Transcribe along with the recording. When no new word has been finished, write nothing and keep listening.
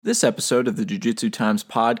This episode of the Jiu-Jitsu Times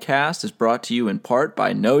podcast is brought to you in part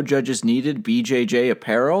by No Judges Needed BJJ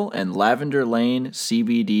Apparel and Lavender Lane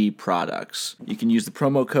CBD products. You can use the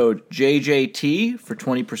promo code JJT for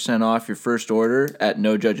 20% off your first order at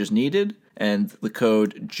No Judges Needed, and the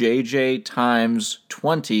code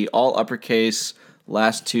JJTimes20, all uppercase.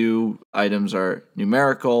 Last two items are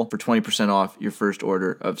numerical for 20% off your first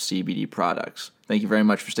order of CBD products. Thank you very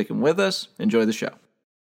much for sticking with us. Enjoy the show.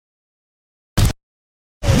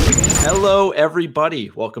 Hello, everybody.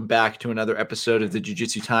 Welcome back to another episode of the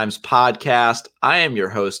Jiu-Jitsu Times podcast. I am your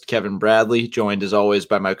host, Kevin Bradley, joined as always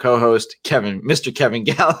by my co-host, Mr. Kevin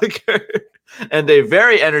Gallagher, and a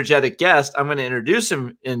very energetic guest. I'm going to introduce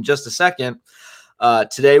him in just a second.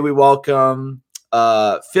 Today, we welcome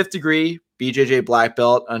fifth degree BJJ black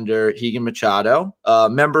belt under Rigan Machado, a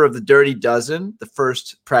member of the Dirty Dozen, the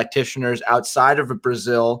first practitioners outside of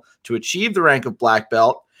Brazil to achieve the rank of black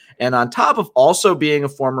belt. And on top of also being a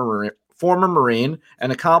former Marine,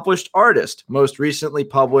 an accomplished artist, most recently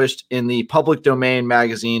published in the public domain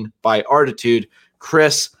magazine by Artitude,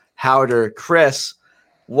 Chris Hauder. Chris,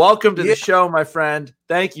 welcome to the show, my friend.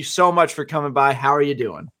 Thank you so much for coming by. How are you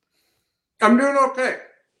doing? I'm doing okay.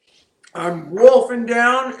 I'm wolfing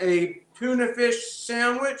down a tuna fish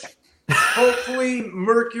sandwich, hopefully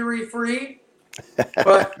mercury-free,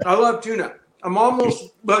 but I love tuna. I'm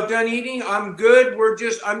almost done eating. I'm good.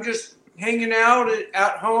 I'm just hanging out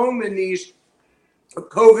at home in these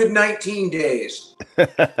COVID-19 days.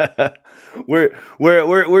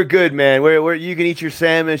 We're good, man. We're you can eat your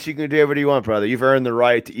sandwich. You can do whatever you want, brother. You've earned the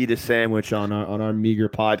right to eat a sandwich on our meager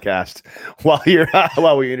podcast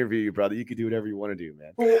while we interview you, brother. You can do whatever you want to do,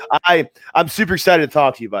 man. Cool. I'm super excited to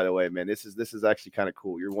talk to you. By the way, man, this is actually kind of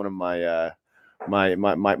cool. You're one of my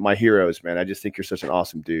heroes, man. I just think you're such an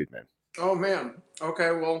awesome dude, man. Oh man.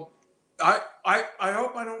 Okay. Well, I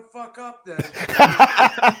hope I don't fuck up then.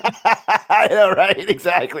 I know, right?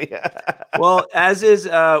 Exactly. Well, as is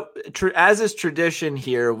tradition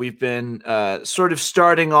here, we've been sort of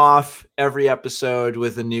starting off every episode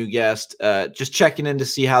with a new guest, just checking in to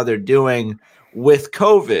see how they're doing with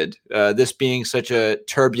COVID. This being such a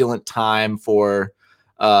turbulent time for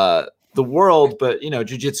the world, but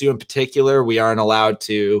jiu-jitsu in particular, we aren't allowed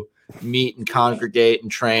to meet and congregate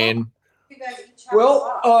and train.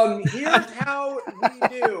 Well, here's how we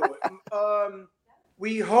do.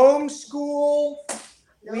 We homeschool.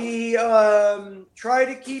 We try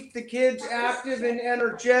to keep the kids active and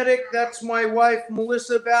energetic. That's my wife,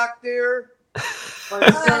 Melissa, back there. My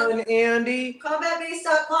son, Andy.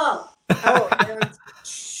 CombatBase.com. Oh, and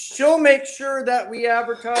she'll make sure that we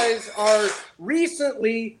advertise our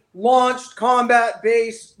recently launched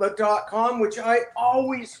CombatBase.com, which I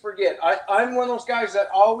always forget. I'm one of those guys that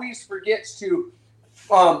always forgets to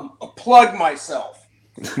plug myself,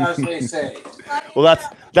 as they say. Well,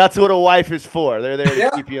 that's what a wife is for. They're there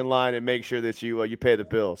to keep you in line and make sure that you pay the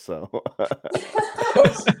bill. So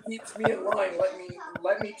She keeps me in line.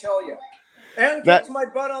 Let me tell you, and gets my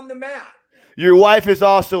butt on the mat. Your wife is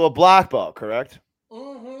also a black belt, correct?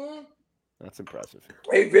 Mm-hmm. That's impressive.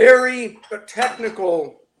 A very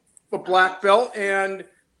technical black belt and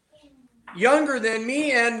younger than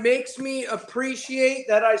me, and makes me appreciate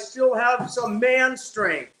that I still have some man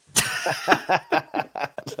strength.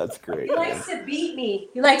 That's great. He likes to beat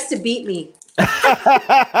me.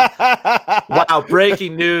 Wow!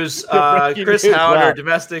 Breaking news: Chris Hauder,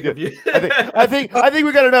 domestic abuse. I think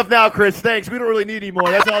we got enough now, Chris. Thanks. We don't really need any more.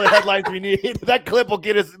 That's all the headlines we need. That clip will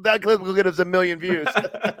get us 1 million views.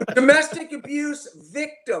 Domestic abuse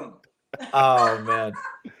victim. Oh man,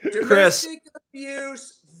 Domestic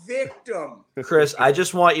abuse victim. Chris, I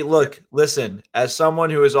just want you listen, as someone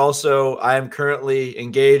who is also, I am currently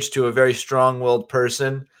engaged to a very strong-willed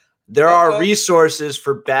person. There are resources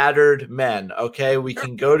for battered men. Okay. We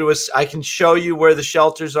can go to I can show you where the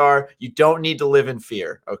shelters are. You don't need to live in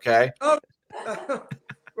fear. Okay. Oh,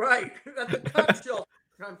 right. At the cut shelter.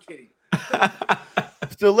 I'm kidding.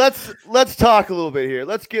 So let's talk a little bit here.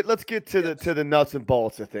 Let's get to the nuts and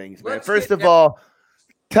bolts of things, man. First of all,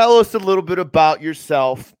 tell us a little bit about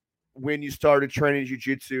yourself, when you started training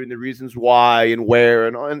jiu-jitsu and the reasons why and where,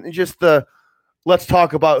 and just let's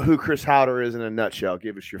talk about who Chris Hauder is in a nutshell.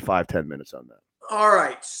 Give us your 5-10 minutes on that. All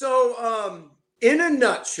right. So in a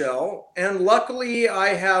nutshell, and luckily I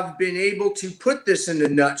have been able to put this in a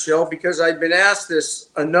nutshell because I've been asked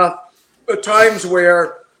this enough times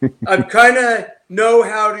where I've kind of know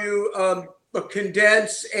how to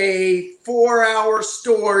condense a 4-hour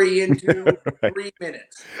story into 3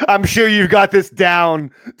 minutes. I'm sure you've got this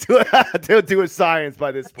down to a science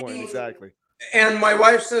by this point. Exactly. And my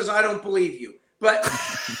wife says, I don't believe you. But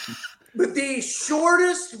the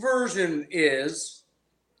shortest version is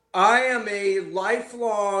I am a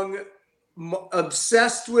lifelong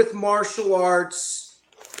obsessed with martial arts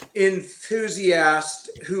enthusiast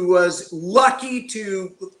who was lucky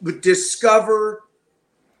to discover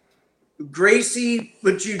Gracie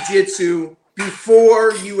Jiu-Jitsu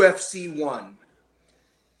before UFC 1.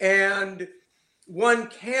 And one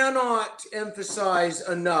cannot emphasize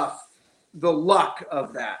enough the luck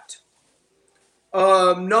of that.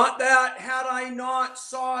 Not that had I not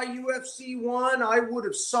saw UFC 1, I would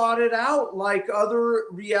have sought it out like other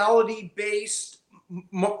reality-based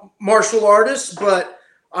martial artists, but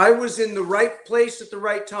I was in the right place at the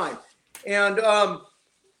right time. And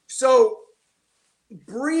so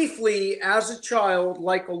briefly, as a child,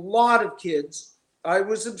 like a lot of kids, I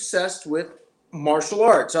was obsessed with martial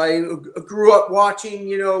arts. I grew up watching,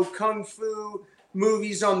 kung fu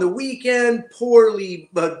movies on the weekend, poorly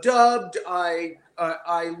dubbed. I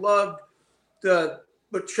loved the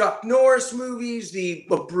Chuck Norris movies, the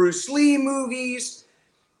Bruce Lee movies,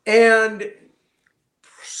 and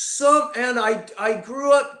I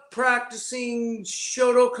grew up practicing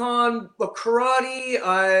Shotokan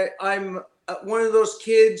karate. I'm one of those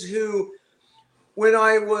kids who, when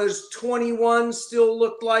I was 21, still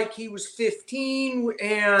looked like he was 15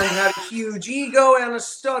 and had a huge ego and a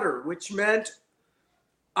stutter, which meant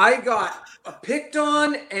I got picked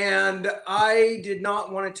on and I did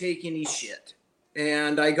not want to take any shit.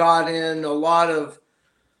 And I got in a lot of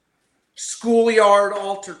schoolyard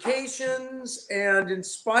altercations. And in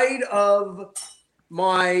spite of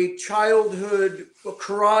my childhood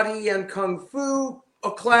karate and kung fu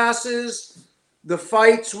classes, the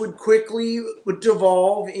fights would quickly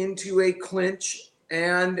devolve into a clinch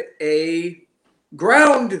and a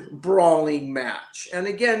ground brawling match. And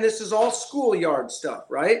again, this is all schoolyard stuff,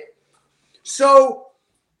 right? So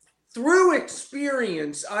through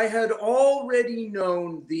experience, I had already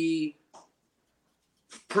known the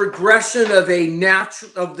progression of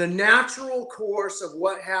the natural course of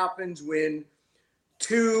what happens when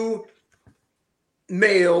two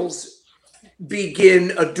males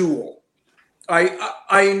begin a duel.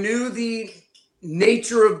 I knew the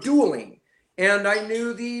nature of dueling, and I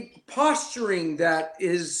knew the posturing that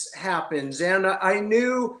happens, and I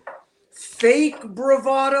knew fake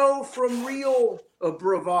bravado from real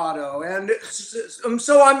bravado, and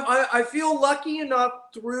so I feel lucky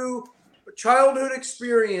enough through childhood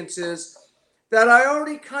experiences that I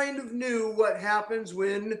already kind of knew what happens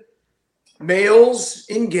when males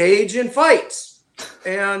engage in fights,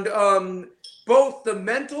 and both the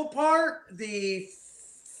mental part, the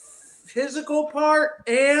physical part,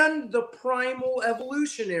 and the primal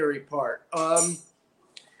evolutionary part.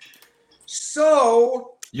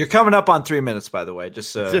 So you're coming up on 3 minutes, by the way.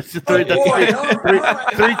 Just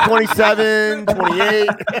 3:27, 28.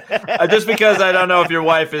 Just because I don't know if your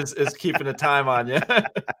wife is keeping a time on you.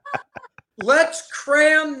 Let's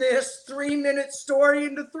cram this 3-minute story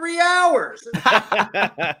into 3 hours.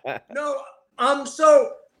 No,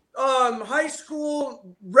 so high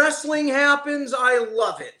school wrestling happens. I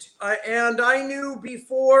love it. And I knew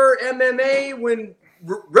before MMA when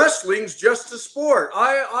wrestling's just a sport.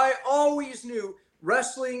 I always knew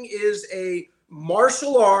wrestling is a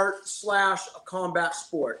martial art / a combat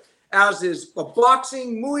sport, as is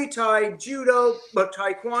boxing, Muay Thai, judo,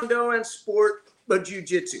 taekwondo, and sport,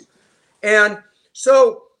 jiu-jitsu. And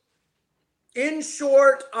so, in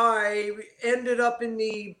short, I ended up in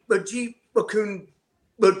the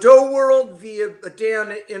Do world via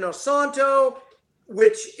Dan Inosanto,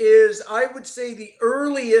 which is, I would say, the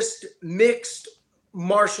earliest mixed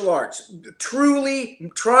martial arts.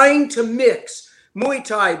 Truly trying to mix Muay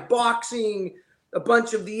Thai, boxing, a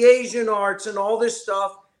bunch of the Asian arts and all this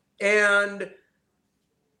stuff. And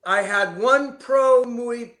I had one pro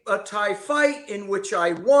Muay Thai fight in which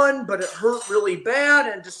I won, but it hurt really bad,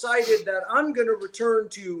 and decided that I'm going to return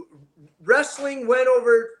to wrestling. Went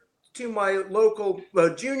over to my local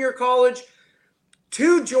junior college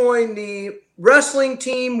to join the wrestling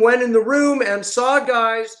team. Went in the room and saw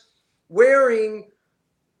guys wearing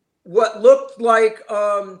what looked like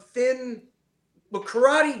thin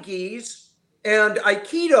karate gis and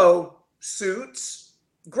Aikido suits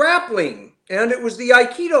grappling. And it was the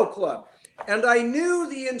Aikido club. And I knew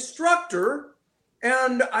the instructor,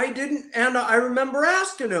 and I remember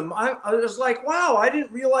asking him, I was like, wow, I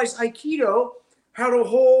didn't realize Aikido had a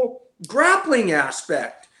whole grappling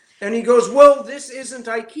aspect. And he goes, well, this isn't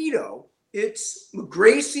Aikido. It's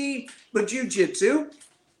Gracie Jiu-Jitsu.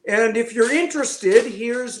 And if you're interested,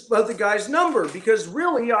 here's the guy's number, because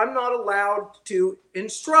really I'm not allowed to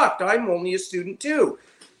instruct. I'm only a student too.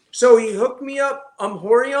 So he hooked me up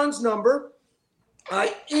Horion's number.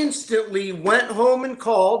 I instantly went home and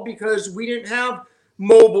called, because we didn't have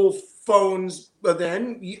mobile phones. But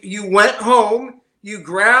then you went home, you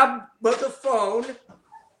grabbed the phone.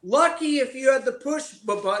 Lucky if you had the push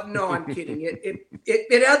button. No, I'm kidding.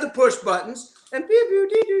 It had the push buttons, and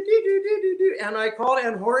and I called,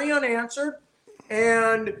 and Horion answered,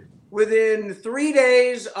 and within 3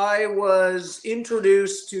 days, I was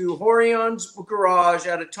introduced to Horion's garage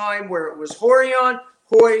at a time where it was Horion,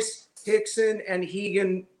 Hoyce, Hickson, and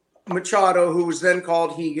Hegan Machado, who was then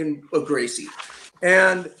called Hegan Gracie.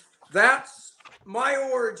 And that's my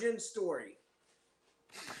origin story.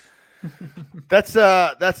 That's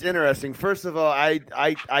interesting. First of all,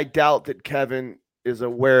 I doubt that Kevin is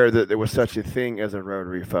aware that there was such a thing as a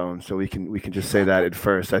rotary phone, so we can just say that at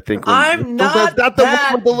first. I think I'm not the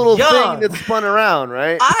one with the little young. thing that spun around,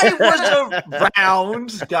 right? I was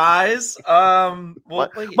around, guys. Well,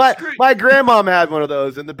 my grandmom had one of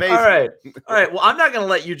those in the basement. All right. Well, I'm not going to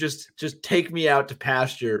let you just take me out to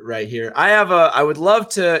pasture right here. I would love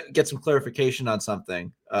to get some clarification on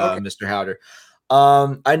something, Okay. Mr. Howder.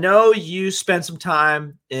 I know you spent some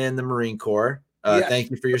time in the Marine Corps. Yes.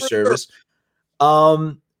 Thank you for your service.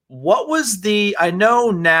 What was I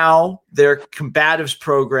know now their combatives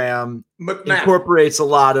program incorporates a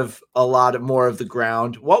lot more of the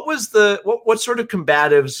ground. What was what sort of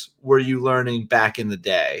combatives were you learning back in the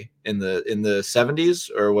day in the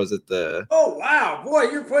 70s, or was it the? Oh, wow. Boy,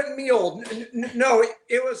 you're putting me old. No,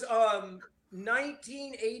 it was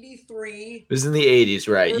 1983. It was in the 80s,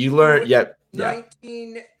 right? You learned, yeah.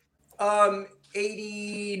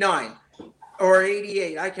 1989 or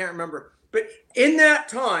 88. I can't remember. But in that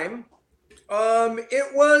time,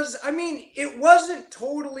 it wasn't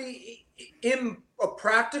totally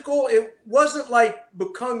impractical. It wasn't like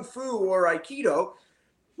Kung Fu or Aikido.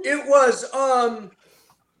 It was,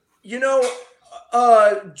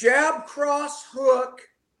 jab, cross, hook,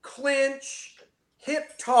 clinch,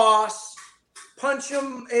 hip toss, punch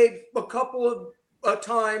them a couple of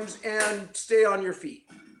times, and stay on your feet.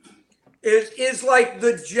 It is like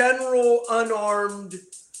the general unarmed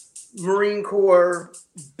Marine Corps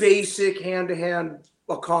basic hand-to-hand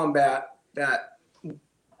combat that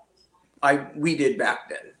we did back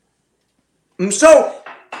then. And so,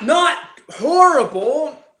 not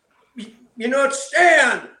horrible.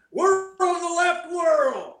 Stand, whirl to the left,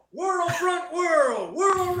 whirl front, whirl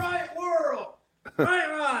right,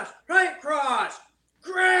 right cross,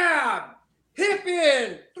 grab, hip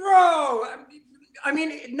in, throw. I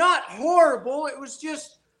mean, not horrible. It was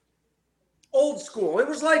just old school. It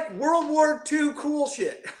was like World War II cool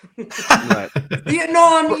shit. Right.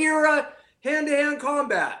 Vietnam era hand-to-hand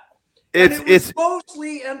combat. It's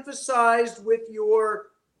mostly emphasized with your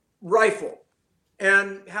rifle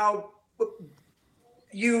and how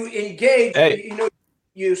you engage. Hey.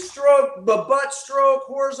 You stroke, the butt stroke,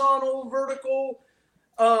 horizontal, vertical,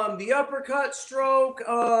 the uppercut stroke,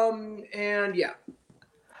 and yeah.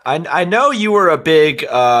 I know you were a big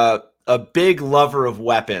lover of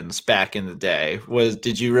weapons back in the day.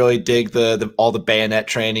 Did you really dig all the bayonet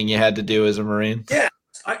training you had to do as a Marine? Yeah,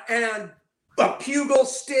 and pugil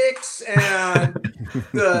sticks and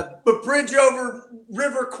the bridge over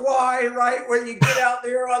River Kwai, right, where you get out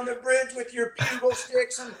there on the bridge with your pugil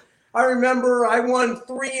sticks. And I remember I won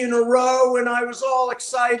 3 in a row, and I was all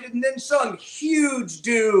excited. And then some huge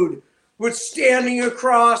dude was standing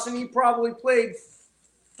across, and he probably played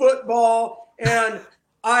football, and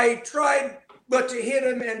I tried but to hit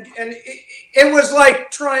him, and it was like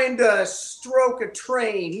trying to stroke a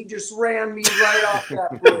train. He just ran me right off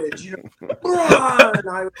that bridge, and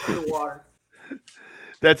I was in the water.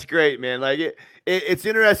 That's great, man. Like it's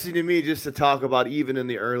interesting to me just to talk about even in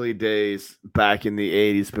the early days back in the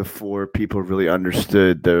 80s before people really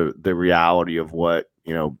understood the reality of what,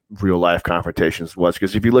 real life confrontations was.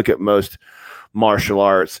 Because if you look at most martial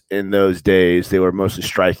arts in those days, they were mostly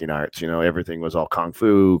striking arts. Everything was all kung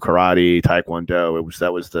fu, karate, taekwondo.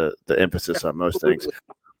 That was the emphasis on most things.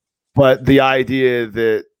 But the idea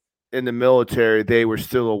that in the military, they were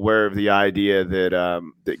still aware of the idea that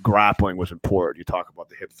that grappling was important. You talk about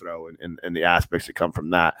the hip throw and the aspects that come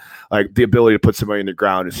from that. Like the ability to put somebody in the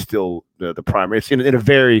ground is still the primary. It's in a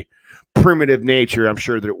very primitive nature, I'm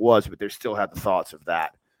sure that it was, but they still had the thoughts of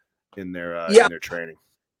that in their training.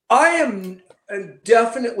 I am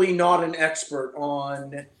definitely not an expert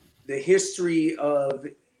on the history of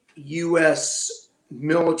U.S.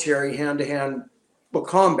 military hand-to-hand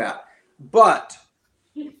combat, but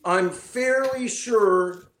I'm fairly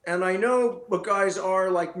sure, and I know what guys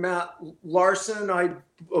are like Matt Larson, I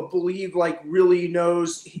believe, like really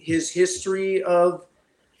knows his history of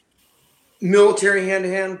military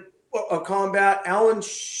hand-to-hand combat. Alan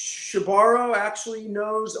Shabaro actually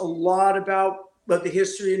knows a lot about the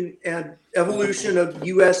history and evolution of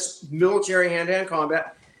U.S. military hand-to-hand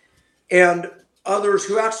combat, and others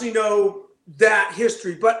who actually know that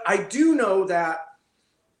history. But I do know that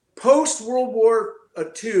post-World War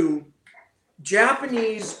II,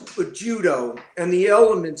 Japanese judo and the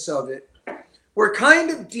elements of it were kind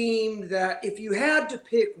of deemed that if you had to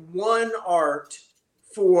pick one art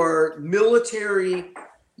for military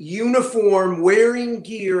uniform wearing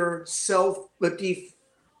gear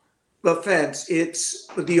self-defense, it's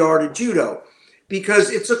the art of judo, because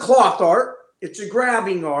it's a cloth art, it's a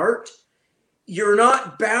grabbing art. You're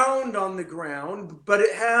not bound on the ground, but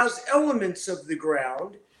it has elements of the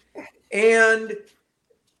ground. And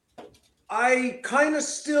I kind of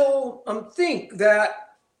still think that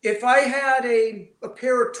if I had a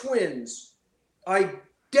pair of twins,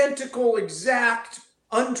 identical, exact,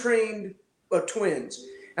 untrained twins,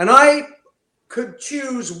 and I could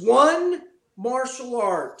choose one martial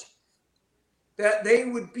art that they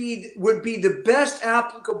would be the best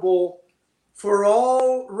applicable for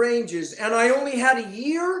all ranges, and I only had a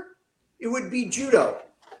year, it would be judo.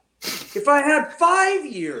 If I had 5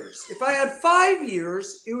 years, it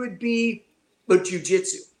would be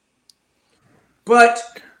jiu-jitsu.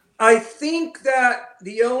 But I think that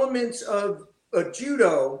the elements of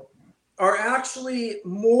judo are actually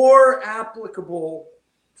more applicable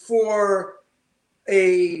for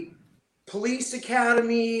a police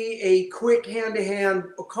academy, a quick hand-to-hand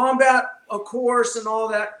combat course and all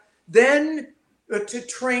that, than to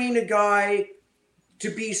train a guy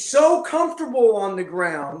to be so comfortable on the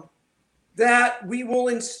ground that we will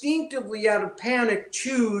instinctively, out of panic,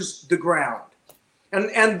 choose the ground.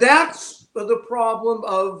 And that's the problem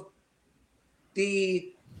of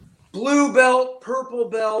the blue belt, purple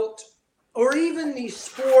belt, or even the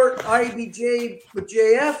sport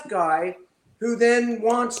IBJJF guy who then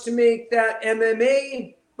wants to make that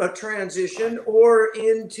MMA transition or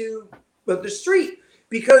into the street.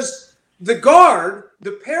 Because the guard,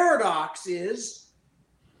 the paradox is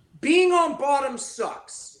being on bottom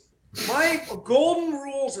sucks. My golden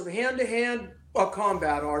rules of hand-to-hand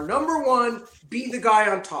combat are: number one, be the guy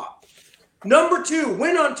on top. Number two,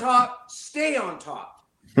 win on top, stay on top.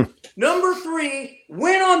 Number three,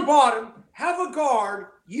 win on bottom, have a guard,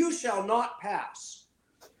 you shall not pass.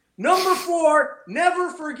 Number four, never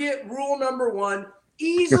forget rule number one,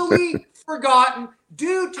 easily forgotten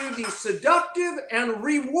due to the seductive and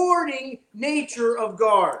rewarding nature of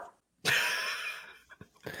guard.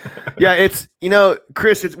 Yeah, it's,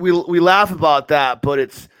 Chris, we laugh about that, but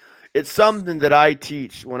it's something that I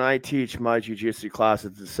teach when I teach my jiu-jitsu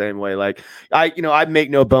classes the same way. Like I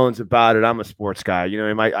make no bones about it. I'm a sports guy.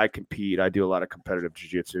 I compete. I do a lot of competitive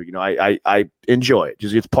jiu-jitsu. I enjoy it.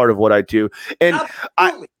 Just it's part of what I do. And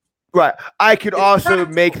Absolutely. I could also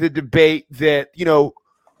make the debate that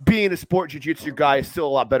being a sport jiu-jitsu guy is still a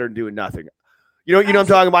lot better than doing nothing. You know what I'm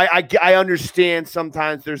talking about? I understand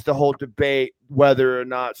sometimes there's the whole debate whether or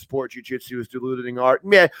not sport jiu-jitsu is diluting art.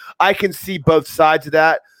 Yeah, I can see both sides of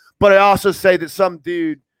that. But I also say that some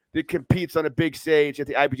dude that competes on a big stage at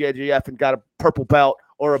the IBJJF and got a purple belt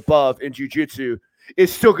or above in jiu-jitsu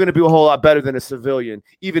is still going to be a whole lot better than a civilian,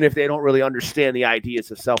 even if they don't really understand the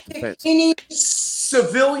ideas of self-defense. Any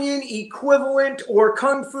civilian equivalent or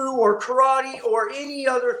kung fu or karate or any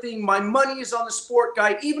other thing, my money is on the sport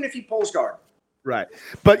guy, even if he pulls guard. Right.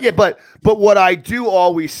 But what I do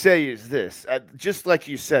always say is this, just like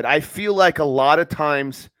you said, I feel like a lot of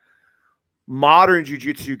times modern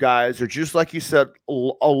jiu-jitsu guys are, just like you said,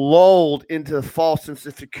 lulled into the false sense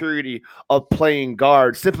of security of playing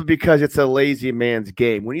guard simply because it's a lazy man's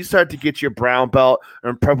game. When you start to get your brown belt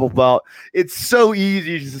and purple belt, it's so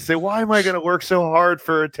easy just to say, why am I going to work so hard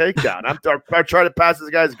for a takedown? I'm trying to pass this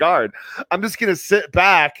guy's guard. I'm just going to sit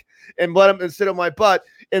back and let him sit on my butt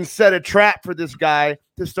and set a trap for this guy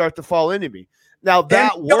to start to fall into me. Now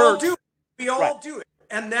that works. We all do it.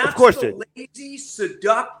 And that's the lazy,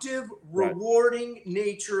 seductive, rewarding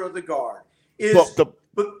nature of the guard.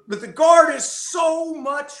 But the guard is so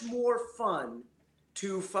much more fun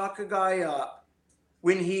to fuck a guy up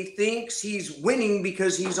when he thinks he's winning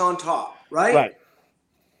because he's on top, right? Right.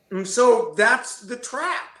 And so that's the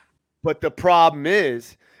trap. But the problem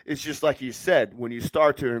is just like you said, when you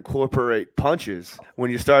start to incorporate punches,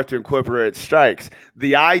 when you start to incorporate strikes,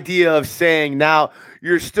 the idea of saying now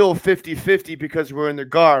you're still 50-50 because we're in the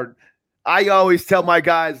guard. I always tell my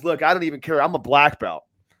guys, look, I don't even care. I'm a black belt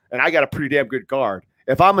and I got a pretty damn good guard.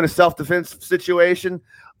 If I'm in a self-defense situation,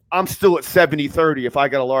 I'm still at 70-30 if I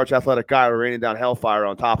got a large athletic guy raining down hellfire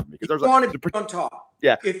on top of me. Because you want to be on top.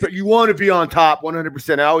 Yeah, but you want to be on top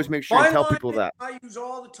 100%. I always make sure I tell people that. I use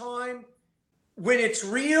all the time. When it's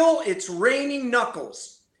real, it's raining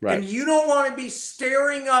knuckles. Right. And you don't want to be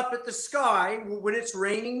staring up at the sky when it's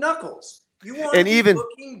raining knuckles. You want to be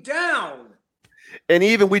looking down. And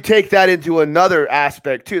even we take that into another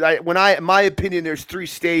aspect too. In my opinion, there's 3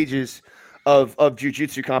 stages of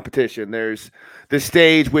jiu-jitsu competition. There's the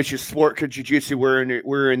stage which is sport jiu-jitsu.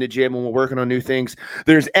 We're in the gym and we're working on new things.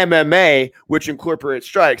 There's MMA, which incorporates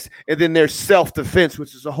strikes, and then there's self-defense,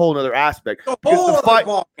 which is a whole other aspect. The fight,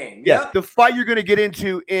 the fight you're going to get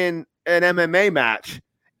into in an MMA match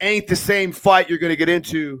ain't the same fight you're going to get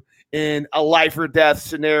into in a life or death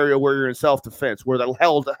scenario where you're in self-defense, where the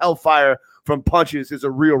hellfire from punches is a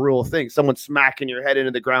real thing. Someone smacking your head into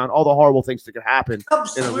the ground, all the horrible things that could happen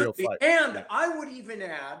in a real fight. And I would even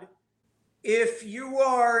add, if you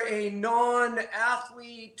are a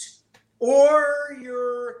non-athlete or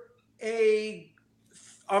you're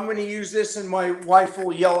I'm going to use this and my wife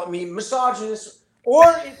will yell at me, misogynist, or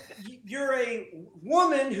if you're a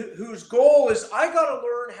woman whose goal is, I got to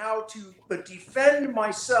learn how to defend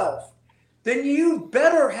myself, then you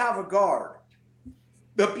better have a guard.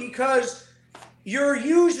 But because you're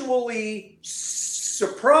usually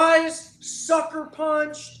surprised, sucker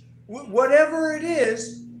punched, whatever it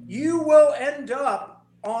is, you will end up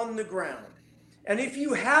on the ground. And if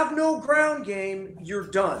you have no ground game, you're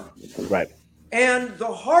done. Right. And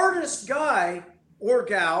the hardest guy or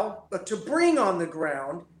gal to bring on the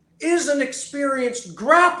ground is an experienced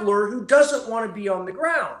grappler who doesn't want to be on the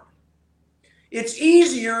ground. It's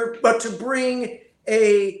easier, but to bring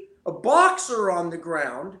a boxer on the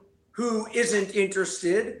ground who isn't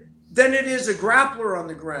interested than it is a grappler on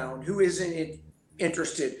the ground who isn't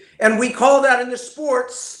interested. And we call that in the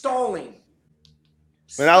sport stalling.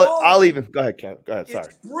 And I'll even go ahead, Kev. Go ahead. Sorry.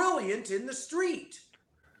 It's brilliant in the street.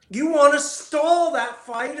 You want to stall that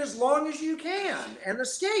fight as long as you can and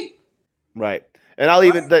escape. Right. And I'll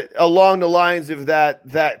even along the lines of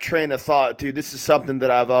that train of thought, too. This is something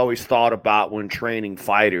that I've always thought about when training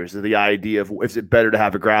fighters. The idea of, is it better to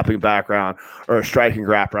have a grappling background or a striking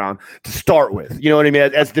background to start with? You know what I mean?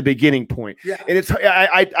 As the beginning point. Yeah. And it's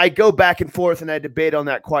I go back and forth and I debate on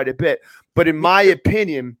that quite a bit. But in my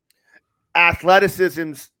opinion,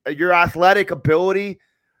 your athletic ability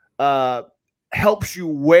helps you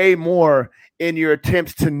way more in your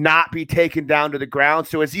attempts to not be taken down to the ground.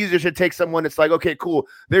 So it's easier to take someone that's like, okay, cool,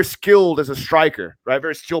 they're skilled as a striker, right?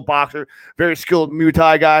 Very skilled boxer, very skilled Muay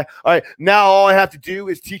Thai guy. All right, now all I have to do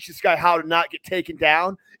is teach this guy how to not get taken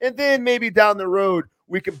down. And then maybe down the road,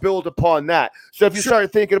 we can build upon that. So if you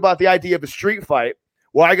start thinking about the idea of a street fight,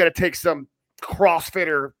 well, I got to take some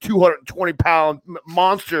CrossFitter 220-pound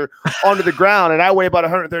monster onto the ground, and I weigh about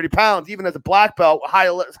 130 pounds. Even as a black belt,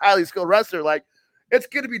 highly skilled wrestler, like, it's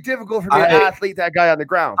going to be difficult for me to athlete that guy on the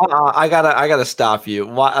ground. I gotta stop you.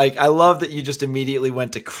 Why? Like, I love that you just immediately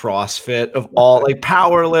went to CrossFit of all, like,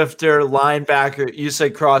 power lifter, linebacker. You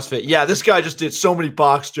said CrossFit. Yeah, this guy just did so many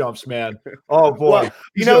box jumps, man. Oh boy. Well,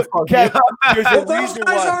 you know, Kev, there's a those reason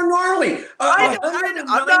guys why. are gnarly. I'm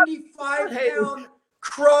not 95-pound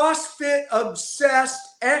CrossFit obsessed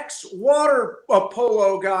ex-water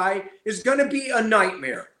polo guy is going to be a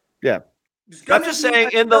nightmare. Yeah. I'm just saying,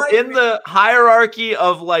 in the hierarchy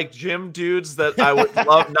of, like, gym dudes that I would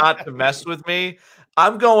love not to mess with me,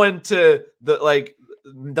 I'm going to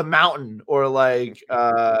the mountain, or like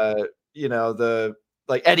the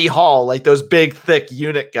Eddie Hall, like those big thick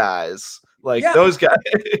unit guys, like those guys.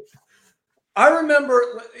 I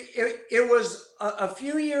remember it was a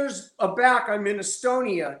few years back. I'm in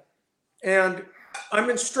Estonia and I'm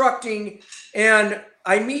instructing, and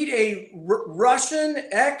I meet a Russian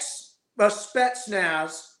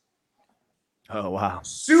Spetsnaz. Oh, wow.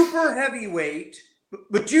 Super heavyweight,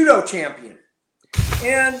 but judo champion.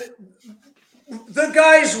 And the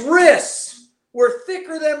guy's wrists were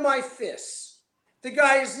thicker than my fists. The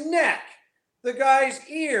guy's neck, the guy's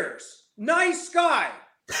ears. Nice guy.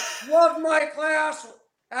 Loved my class.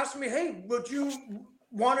 Asked me, hey, would you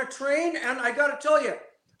want to train? And I got to tell you,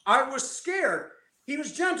 I was scared. He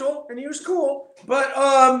was gentle and he was cool, but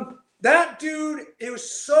that dude, it was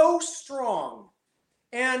so strong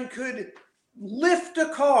and could lift a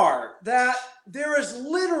car that there is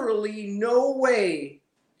literally no way,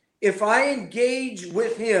 if I engage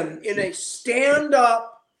with him in a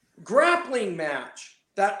stand-up grappling match,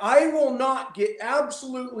 that I will not get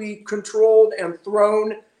absolutely controlled and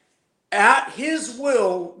thrown at his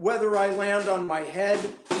will, whether I land on my head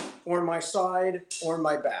or my side or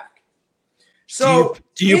my back. So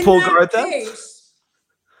do you pull guard then?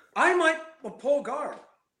 I might pull guard.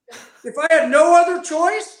 If I had no other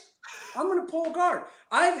choice, I'm going to pull guard.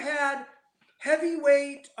 I've had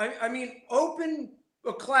heavyweight, open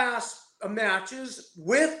class matches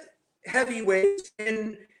with heavyweights,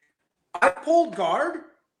 and I pulled guard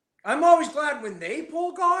I'm always glad when they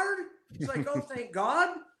pull guard. It's like, oh, thank God.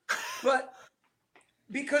 But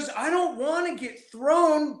because I don't want to get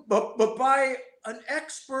thrown but by an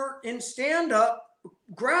expert in stand-up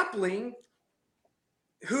grappling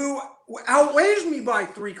who outweighs me by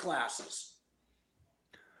 3 classes.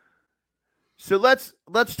 So let's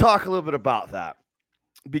talk a little bit about that,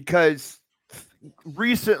 because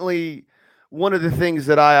recently one of the things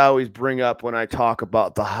that I always bring up when I talk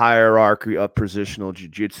about the hierarchy of positional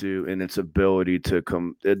jiu-jitsu and its ability to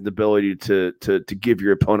give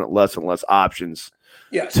your opponent less and less options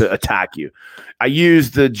to attack you. I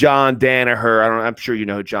use the John Danaher. I'm sure you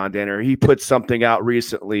know who John Danaher. He put something out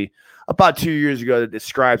recently about 2 years ago that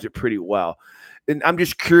describes it pretty well. And I'm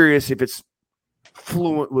just curious if it's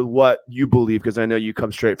fluent with what you believe, because I know you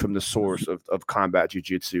come straight from the source of combat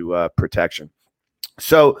jiu-jitsu protection.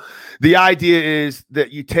 So the idea is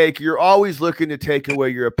that you're always looking to take away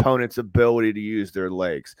your opponent's ability to use their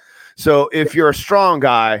legs. So if you're a strong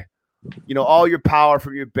guy, all your power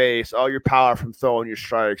from your base, all your power from throwing your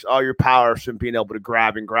strikes, all your power from being able to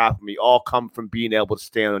grab and grapple me, all come from being able to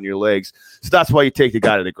stand on your legs. So that's why you take the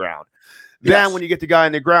guy to the ground. Then when you get the guy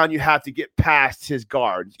on the ground, you have to get past his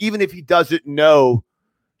guard. Even if he doesn't know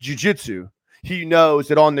jiu-jitsu, he knows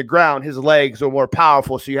that on the ground, his legs are more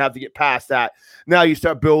powerful, so you have to get past that. Now you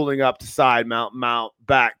start building up to side mount,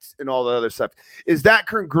 back, and all the other stuff. Is that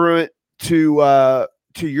congruent to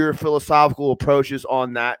your philosophical approaches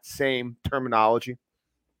on that same terminology?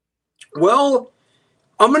 Well,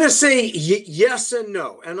 I'm going to say yes and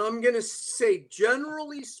no. And I'm going to say,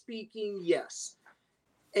 generally speaking, yes.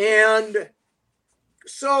 And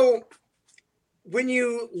so when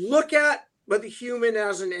you look at the human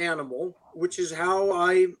as an animal, which is how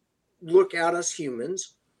I look at us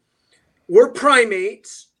humans, we're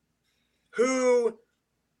primates who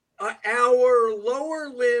our lower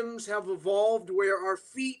limbs have evolved where our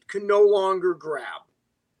feet can no longer grab,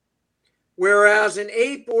 whereas an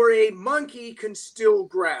ape or a monkey can still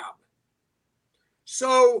grab.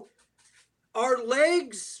 So our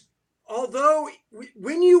legs, although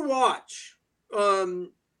when you watch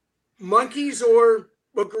monkeys or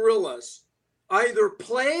gorillas either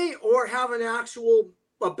play or have an actual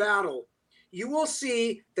battle, you will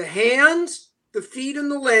see the hands, the feet,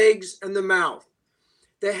 and the legs, and the mouth.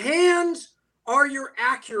 The hands are your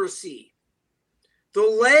accuracy. The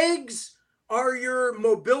legs are your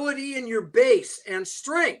mobility and your base and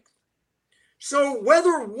strength. So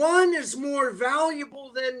whether one is more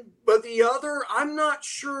valuable than the other, I'm not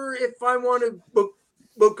sure if I want to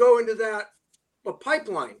go into that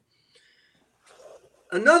pipeline.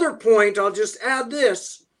 Another point, I'll just add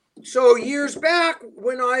this. So years back,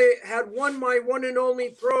 when I had won my one and only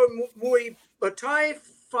pro Muay Thai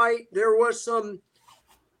fight, there was some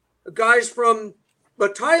guys from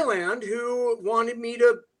Thailand who wanted me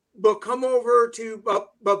to come over to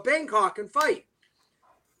Bangkok and fight.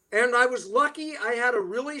 And I was lucky. I had a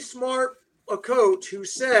really smart coach who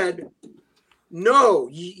said, no,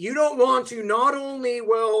 you don't want to. Not only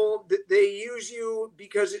will they use you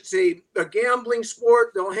because it's a gambling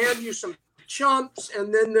sport, they'll hand you some chumps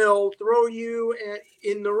and then they'll throw you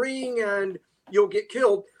in the ring and you'll get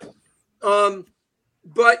killed.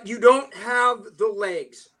 But you don't have the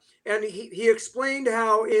legs. And he explained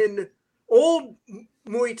how in old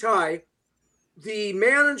Muay Thai, the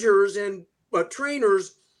managers and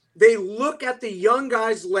trainers, they look at the young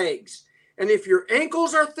guy's legs. And if your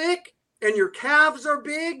ankles are thick and your calves are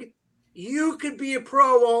big, you could be a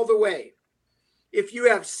pro all the way. If you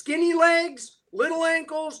have skinny legs, little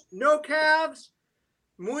ankles, no calves,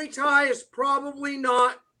 Muay Thai is probably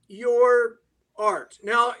not your art.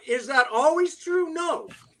 Now, is that always true? No.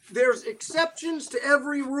 There's exceptions to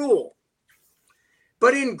every rule.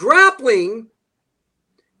 But in grappling,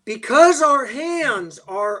 because our hands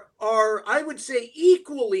are I would say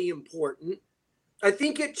equally important, I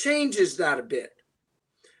think it changes that a bit.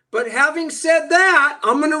 But having said that,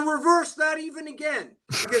 I'm going to reverse that even again,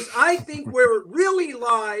 because I think where it really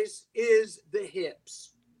lies is the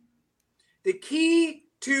hips. The key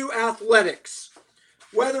to athletics,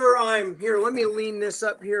 whether I'm here, let me lean this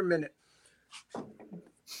up here a minute.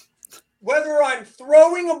 Whether I'm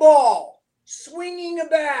throwing a ball, swinging a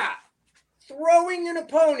bat, throwing an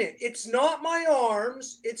opponent, it's not my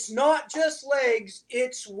arms, it's not just legs,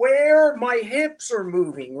 it's where my hips are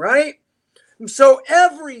moving, right? So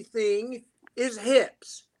everything is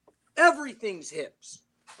hips. Everything's hips.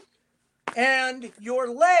 And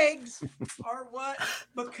your legs are what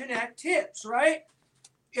connect hips, right?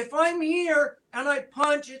 If I'm here and I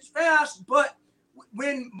punch, it's fast, but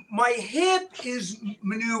when my hip is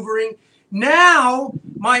maneuvering, now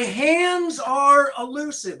my hands are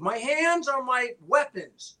elusive. My hands are my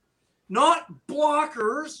weapons. not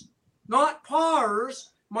blockers, not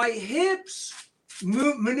pars. My hips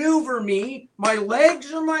maneuver me. My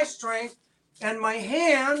legs are my strength, and my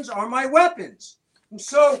hands are my weapons. And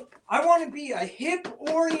so I want to be a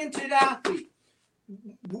hip-oriented athlete.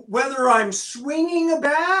 Whether I'm swinging a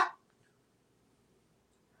bat,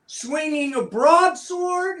 swinging a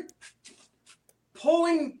broadsword,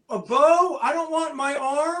 pulling a bow, I don't want my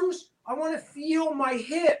arms. I want to feel my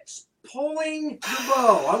hips pulling the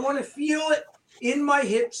bow. I want to feel it in my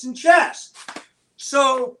hips and chest.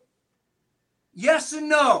 So, yes and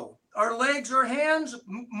no. Are legs or hands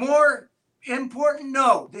more important?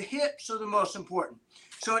 No. The hips are the most important.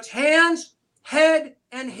 So it's hands, head,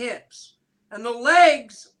 and hips. And the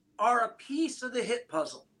legs are a piece of the hip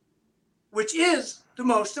puzzle, which is the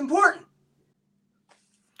most important.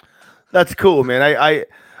 That's cool, man.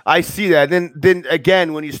 I see that. Then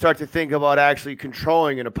again, when you start to think about actually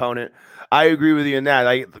controlling an opponent, I agree with you in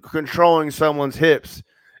that. Controlling someone's hips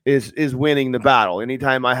is winning the battle.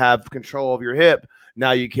 Anytime I have control of your hip,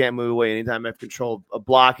 now you can't move away. Anytime I have control of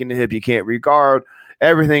blocking the hip, you can't regard.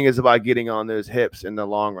 Everything is about getting on those hips in the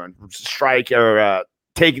long run. Strike or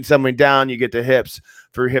taking someone down, you get the hips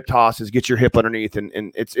for hip tosses, get your hip underneath, and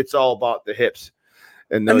it's all about the hips.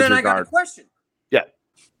 And then I got a question. Yeah.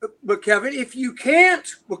 But Kevin, if you can't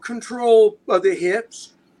control the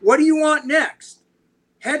hips, what do you want next?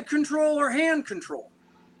 Head control or hand control?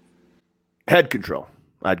 Head control,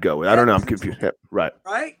 I'd go with. I don't know. I'm confused. Yep. Right.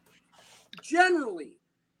 Right? Generally.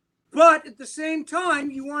 But at the same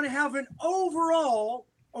time, you want to have an overall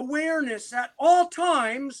awareness at all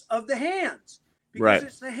times of the hands. Because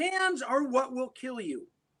it's the hands are what will kill you.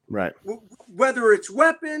 Right. Whether it's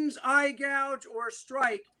weapons, eye gouge, or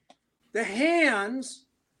strike, the hands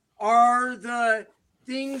are the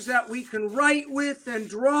things that we can write with and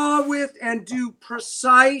draw with and do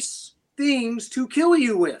precise things to kill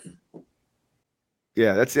you with.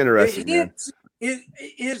 Yeah, that's interesting. The hips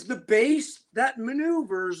is the base that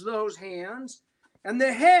maneuvers those hands, and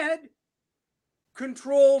the head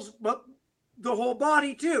controls the whole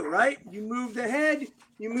body too, right? You move the head,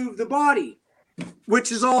 you move the body,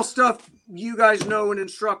 which is all stuff you guys know and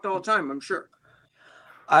instruct all the time, I'm sure.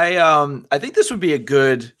 I think this would be a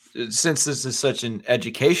good, since this is such an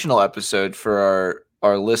educational episode for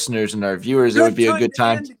our listeners and our viewers, it would be a good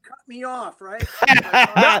time to cut me off, right?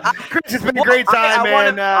 Chris, it's been a great time,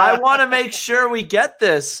 man. I want to make sure we get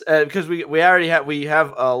this because we already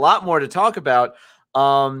have a lot more to talk about.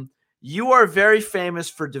 You are very famous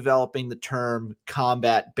for developing the term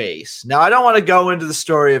combat base. Now, I don't want to go into the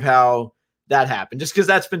story of how that happened, just because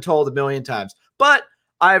that's been told a million times. But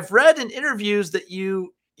I've read in interviews that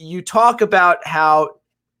you talk about how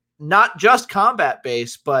not just combat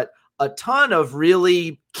base, but a ton of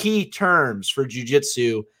really key terms for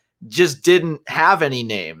jiu-jitsu just didn't have any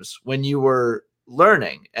names when you were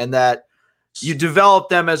learning, and that you developed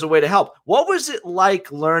them as a way to help. What was it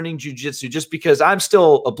like learning jiu-jitsu? Just because I'm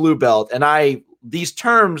still a blue belt, and these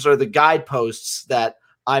terms are the guideposts that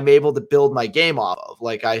I'm able to build my game off of.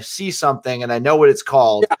 Like, I see something and I know what it's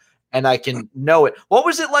called, and I can know it. What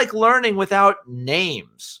was it like learning without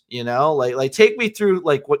names? You know, like take me through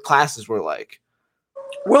like what classes were like.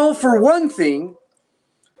 Well, for one thing,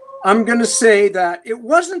 I'm going to say that it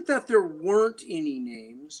wasn't that there weren't any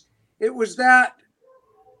names. It was that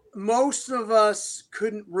most of us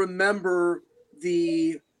couldn't remember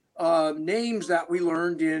the names that we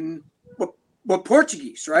learned in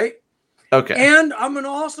Portuguese, right? Okay. And I'm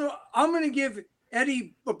going to give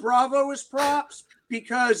Eddie Bravo his props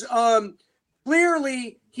because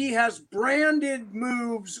clearly he has branded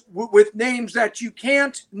moves with names that you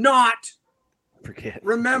can't not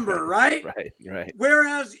remember, right? Right.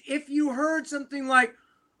 Whereas if you heard something like,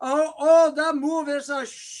 oh, that move is a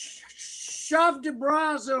shove de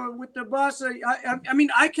brazo with the bassa. I mean,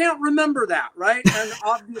 I can't remember that, right? And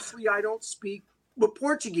obviously I don't speak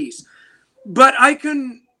Portuguese, but I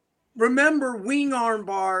can remember wing arm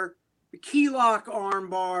bar, key lock arm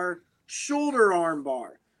bar, shoulder arm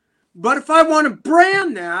bar. But if I want to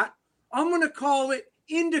brand that, I'm going to call it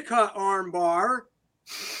indica arm bar,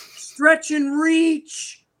 stretch and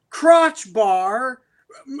reach, crotch bar,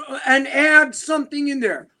 and add something in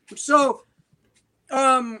there. So,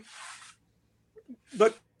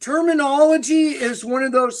 but terminology is one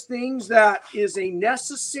of those things that is a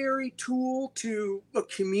necessary tool to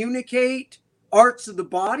communicate arts of the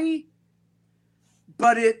body,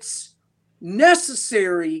 but it's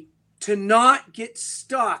necessary to not get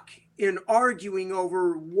stuck in arguing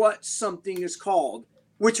over what something is called,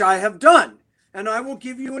 which I have done. And I will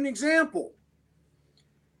give you an example.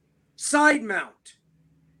 Side mount.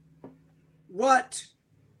 What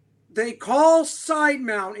they call side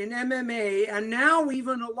mount in MMA, and now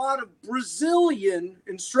even a lot of Brazilian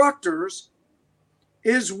instructors,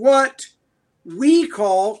 is what we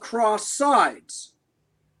call cross sides.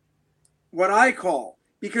 What I call.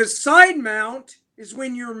 Because side mount is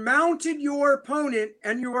when you're mounted your opponent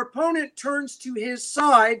and your opponent turns to his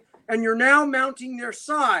side and you're now mounting their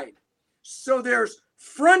side. So there's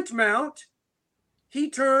front mount, he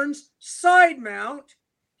turns, side mount,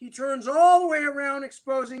 he turns all the way around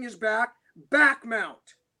exposing his back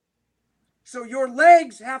mount. So your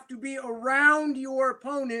legs have to be around your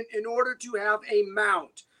opponent in order to have a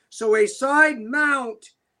mount. So a side mount,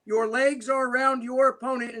 your legs are around your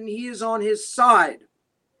opponent and he is on his side.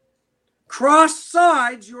 Cross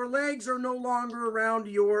sides, your legs are no longer around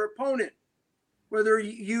your opponent. Whether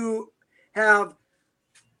you have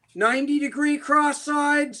 90-degree cross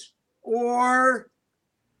sides or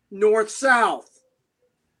north-south.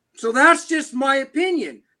 So that's just my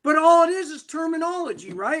opinion. But all it is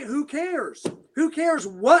terminology, right? Who cares? Who cares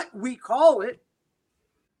what we call it?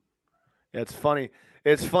 It's funny.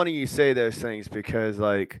 It's funny you say those things because,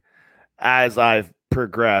 like, as I've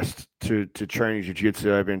progressed to training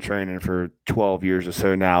jiu-jitsu, I've been training for 12 years or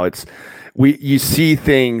so now. You see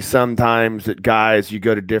things sometimes that guys, you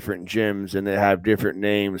go to different gyms and they have different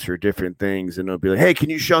names for different things, and they'll be like, hey, can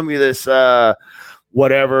you show me this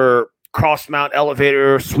whatever cross mount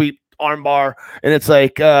elevator sweep armbar? And it's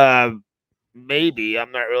like, maybe,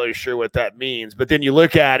 I'm not really sure what that means. But then you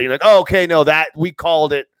look at it, you're like, oh, okay, no, that we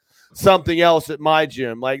called it something else at my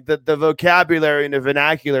gym. Like the vocabulary and the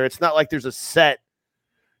vernacular, it's not like there's a set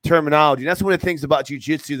terminology. And that's one of the things about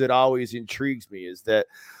jiu-jitsu that always intrigues me is that,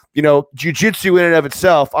 you know, jiu-jitsu in and of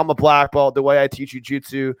itself, I'm a black belt. The way I teach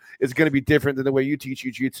jiu-jitsu is going to be different than the way you teach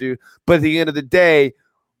jiu-jitsu. But at the end of the day,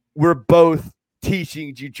 we're both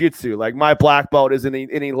teaching jiu-jitsu. Like my black belt isn't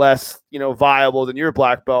any less, you know, viable than your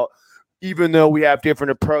black belt, even though we have different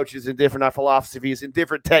approaches and different philosophies and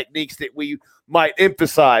different techniques that we might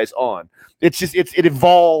emphasize on. It's just, it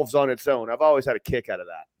evolves on its own. I've always had a kick out of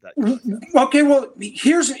that. Okay, well,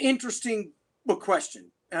 here's an interesting question.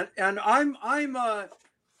 And I'm a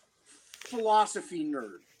philosophy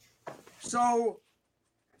nerd. So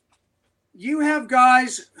you have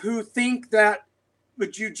guys who think that the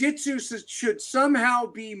jiu-jitsu should somehow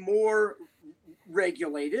be more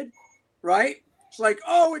regulated, right? It's like,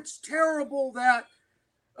 oh, it's terrible that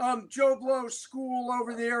Joe Blow's school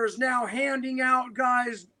over there is now handing out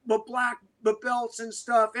guys the belts and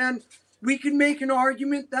stuff. And we can make an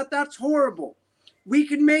argument that that's horrible. We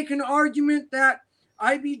can make an argument that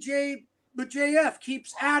IBJJF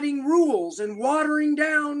keeps adding rules and watering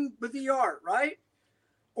down the art, right?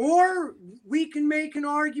 Or we can make an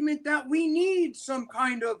argument that we need some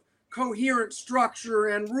kind of coherent structure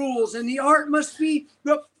and rules, and the art must be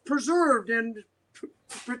preserved and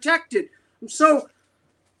protected. And so,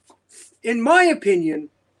 in my opinion,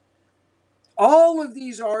 all of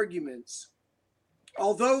these arguments,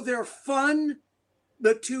 although they're fun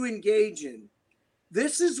to engage in,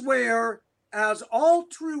 this is where, as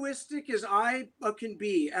altruistic as I can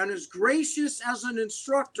be and as gracious as an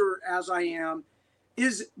instructor as I am,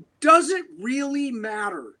 does it really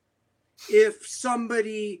matter if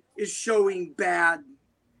somebody is showing bad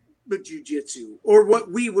jiu-jitsu or what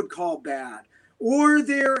we would call bad, or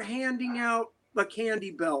they're handing out the candy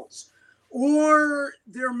belts, or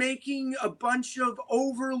they're making a bunch of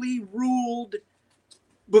overly ruled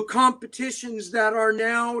competitions that are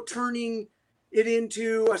now turning it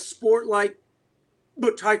into a sport like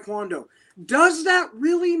Taekwondo? Does that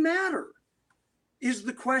really matter is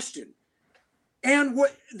the question. And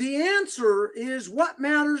what the answer is, what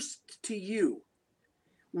matters to you?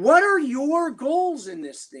 What are your goals in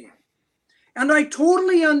this thing? And I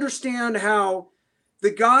totally understand how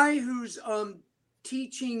the guy who's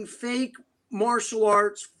teaching fake martial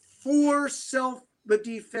arts for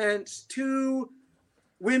self-defense to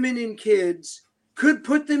women and kids could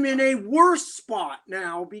put them in a worse spot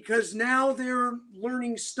now, because now they're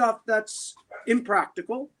learning stuff that's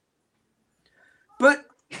impractical. But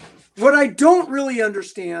what I don't really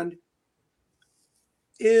understand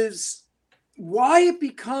is why it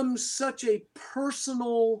becomes such a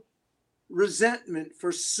personal resentment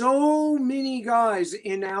for so many guys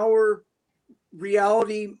in our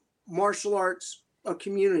reality martial arts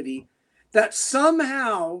community that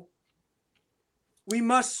somehow we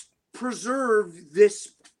must preserve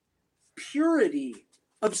this purity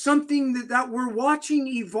of something that we're watching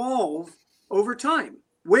evolve over time.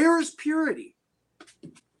 Where is purity?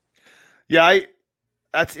 Yeah,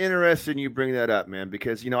 that's interesting you bring that up, man,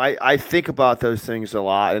 because, you know, I think about those things a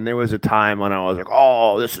lot. And there was a time when I was like,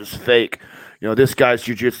 oh, this is fake. You know, this guy's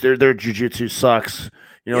jiu-jitsu, their jiu-jitsu sucks.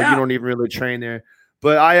 You don't even really train there.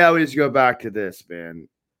 But I always go back to this, man.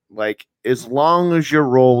 Like, as long as you're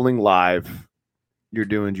rolling live, you're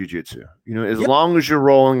doing jiu-jitsu. As long as you're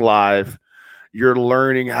rolling live, you're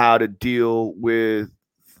learning how to deal with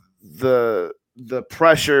the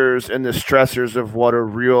pressures and the stressors of what a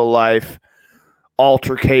real life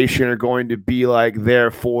altercation are going to be like.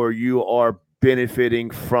 Therefore, you are benefiting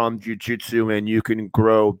from jiu-jitsu and you can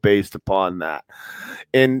grow based upon that.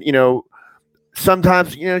 And,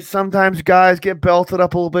 sometimes guys get belted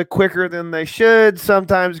up a little bit quicker than they should.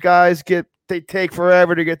 Sometimes guys they take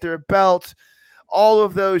forever to get their belts. All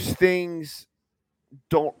of those things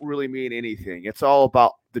don't really mean anything. It's all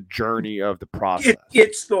about the journey of the process.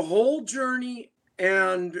 It's the whole journey.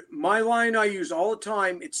 And my line I use all the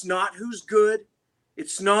time, it's not who's good.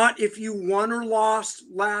 It's not if you won or lost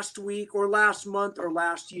last week or last month or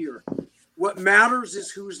last year. What matters is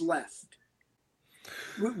who's left.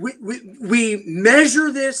 We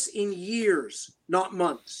measure this in years, not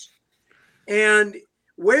months. And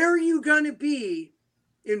where are you going to be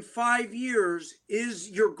in 5 years is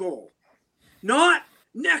your goal. Not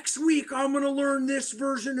next week, I'm going to learn this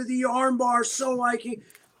version of the armbar so I can.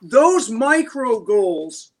 Those micro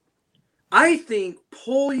goals, I think,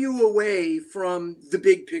 pull you away from the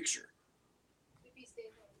big picture.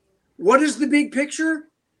 What is the big picture?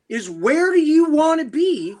 Is where do you want to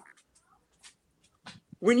be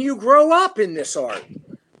when you grow up in this art?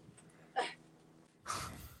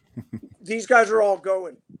 These guys are all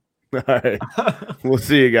going. All right. We'll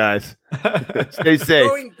see you guys. Stay safe.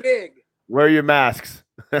 Going big. Wear your masks.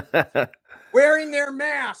 Wearing their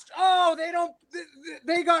masks. Oh,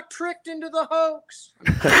 they got tricked into the hoax.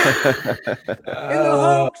 In the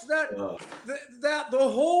hoax that the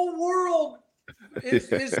whole world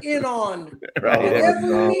is in on. Right. And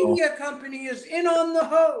every media company is in on the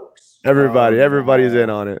hoax. Everybody's in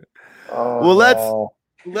on it. Well,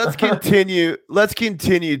 let's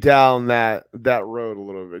continue down that road a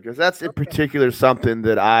little bit, because that's in particular something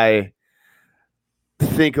that I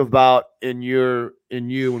think about in you,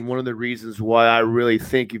 and one of the reasons why I really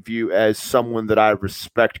think of you as someone that I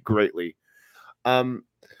respect greatly.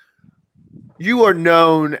 You are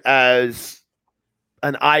known as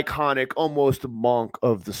an iconic, almost monk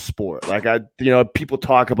of the sport. Like, people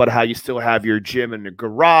talk about how you still have your gym in the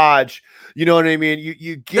garage. You know what I mean?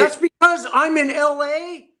 You get. That's because I'm in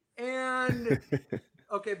LA and.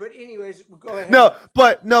 Okay, but anyways, go ahead.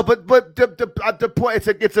 But the point,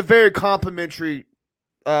 it's a very complimentary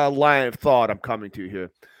line of thought I'm coming to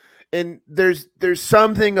here. And there's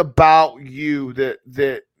something about you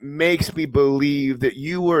that makes me believe that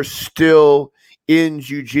you are still in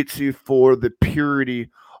jiu-jitsu for the purity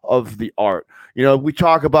of the art. We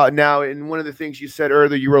talk about now, and one of the things you said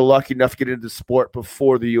earlier, you were lucky enough to get into the sport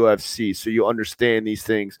before the UFC, so you understand these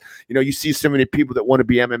things. You see so many people that want to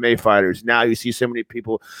be MMA fighters. Now you see so many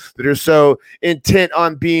people that are so intent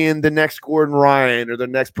on being the next Gordon Ryan or the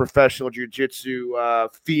next professional jiu-jitsu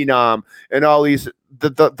phenom, and all these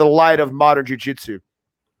the light of modern jiu-jitsu.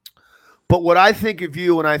 But what I think of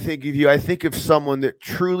you, I think of someone that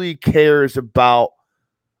truly cares about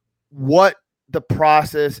what the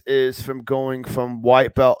process is from going from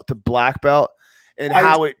white belt to black belt, and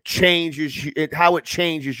how it changes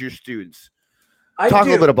your students. Talk a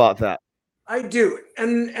little bit about that. I do,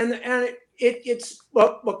 and it's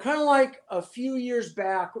but kind of like a few years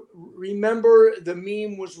back. Remember, the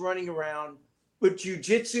meme was running around, but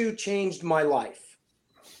jiu-jitsu changed my life,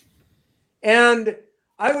 and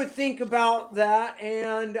I would think about that,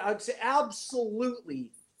 and I'd say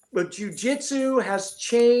absolutely. But jiu-jitsu has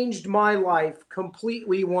changed my life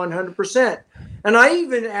completely, 100%. And I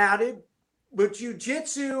even added, but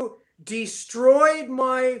jiu-jitsu destroyed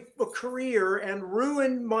my career and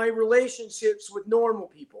ruined my relationships with normal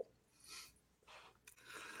people.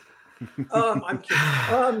 I'm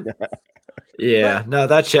kidding.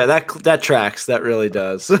 That tracks. That really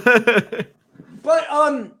does. But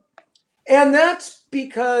and that's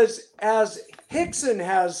because, as Rickson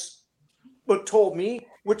has told me,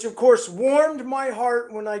 which of course warmed my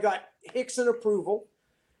heart when I got Rickson approval,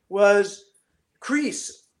 was,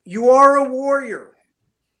 Kreese, you are a warrior.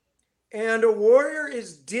 And a warrior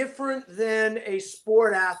is different than a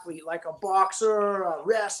sport athlete, like a boxer, a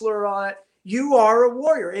wrestler. You are a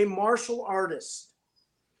warrior, a martial artist.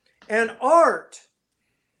 And art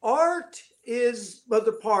is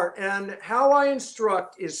the part. And how I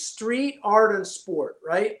instruct is street, art, and sport,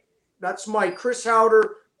 right? That's my Chris Howder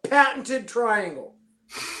patented triangle.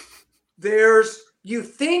 You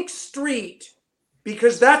think street,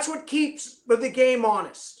 because that's what keeps the game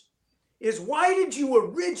honest, is why did you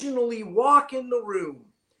originally walk in the room?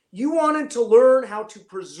 You wanted to learn how to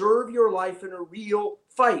preserve your life in a real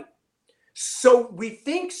fight. So we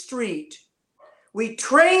think street, we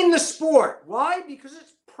train the sport. Why? Because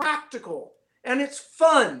it's practical and it's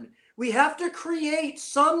fun. We have to create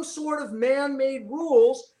some sort of man-made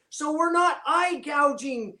rules so we're not eye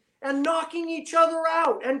gouging and knocking each other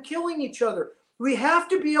out and killing each other. We have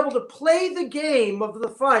to be able to play the game of the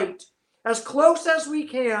fight as close as we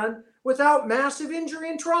can without massive injury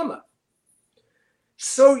and trauma.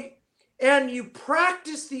 So, and you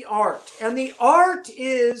practice the art, and the art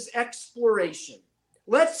is exploration.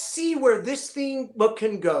 Let's see where this thing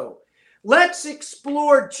can go. Let's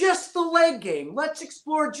explore just the leg game. Let's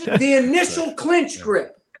explore just the initial clinch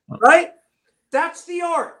grip, right? That's the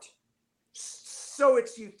art. So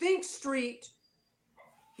it's, you think street,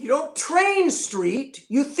 you don't train street,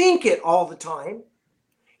 you think it all the time.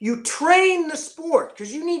 You train the sport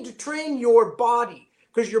because you need to train your body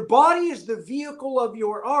because your body is the vehicle of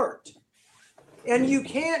your art. And you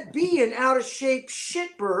can't be an out of shape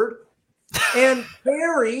shitbird and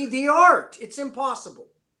carry the art. It's impossible.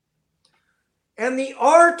 And the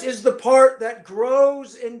art is the part that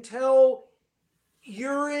grows until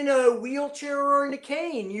you're in a wheelchair or in a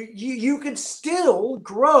cane. You can still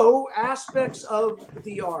grow aspects of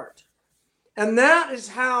the art. And that is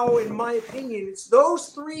how, in my opinion, it's those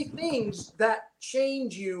three things that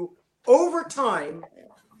change you over time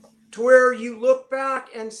to where you look back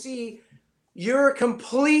and see you're a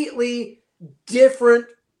completely different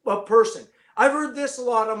person. I've heard this a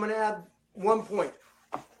lot. I'm going to add one point.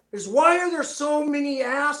 Is why are there so many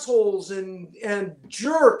assholes and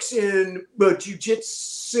jerks in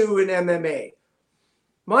jiu-jitsu and MMA?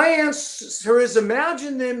 My answer is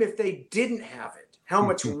imagine them if they didn't have it. How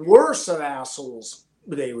much worse of assholes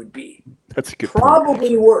they would be. That's a good Probably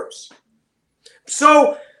point. worse.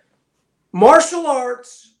 So martial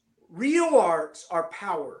arts, real arts are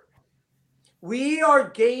power. We are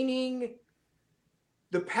gaining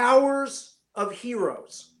the powers of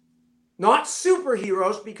heroes. Not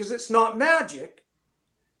superheroes because it's not magic.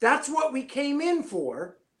 That's what we came in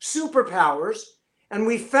for, superpowers. And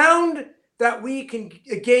we found that we can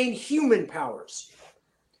gain human powers.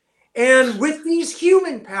 And with these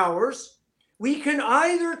human powers, we can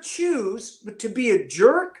either choose to be a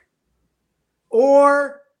jerk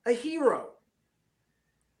or a hero.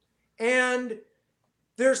 And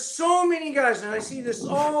there's so many guys, and I see this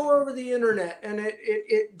all over the internet, and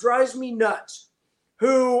it drives me nuts,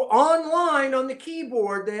 who online on the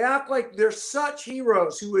keyboard, they act like they're such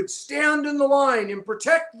heroes who would stand in the line and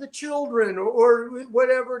protect the children or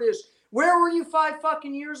whatever it is. Where were you 5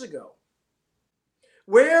 fucking years ago?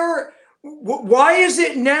 Why is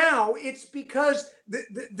it now? It's because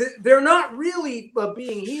they're not really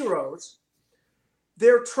being heroes.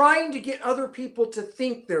 They're trying to get other people to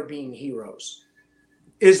think they're being heroes,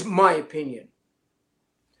 is my opinion.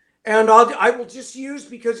 And I will just use,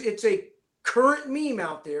 because it's a current meme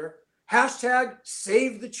out there, hashtag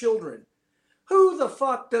save the children. Who the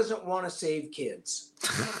fuck doesn't want to save kids?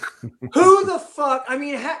 Who the fuck? I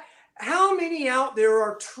mean, how many out there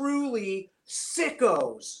are truly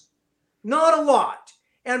sickos? Not a lot.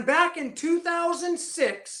 And back in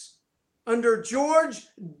 2006, under George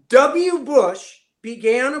W. Bush,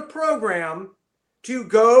 began a program to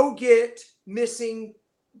go get missing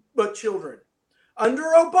children. Under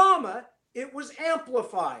Obama, it was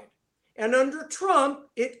amplified. And under Trump,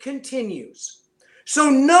 it continues.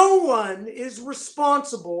 So no one is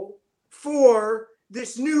responsible for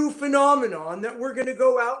this new phenomenon that we're going to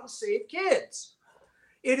go out and save kids.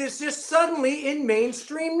 It is just suddenly in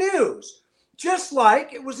mainstream news. Just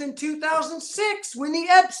like it was in 2006 when the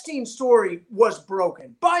Epstein story was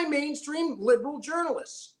broken by mainstream liberal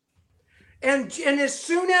journalists. And as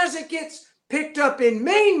soon as it gets picked up in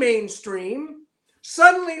mainstream,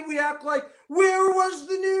 suddenly we act like, where was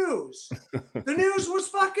the news? The news was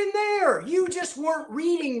fucking there. You just weren't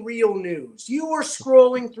reading real news. You were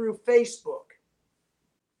scrolling through Facebook.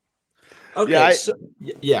 Okay.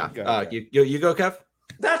 You go, Kev.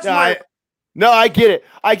 That's I get it.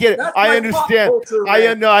 I understand.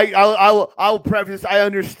 I will preface. I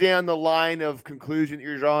understand the line of conclusion that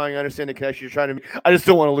you're drawing. I understand the connection you're trying to make. I just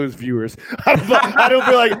don't want to lose viewers. I don't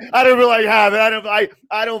feel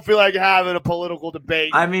like having a political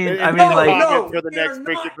debate. For the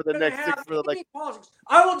next politics.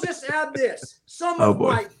 I will just add this. Some of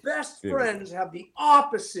my best friends have the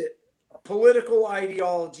opposite political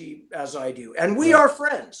ideology as I do, and we are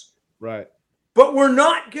friends. Right. But we're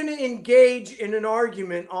not going to engage in an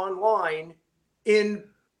argument online in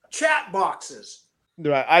chat boxes.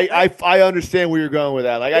 Right. I understand where you're going with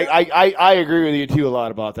that. Like I agree with you too a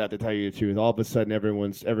lot about that, to tell you the truth. All of a sudden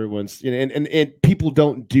everyone's and people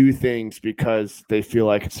don't do things because they feel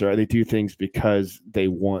like it's right. They do things because they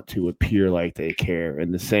want to appear like they care,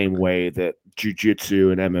 in the same way that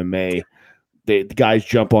jiu-jitsu and MMA, the guys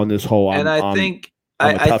jump on this whole I'm a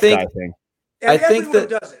tough guy thing. And I think everyone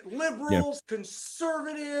that does it. Liberals,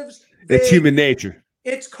 conservatives. It's human nature.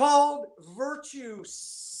 It's called virtue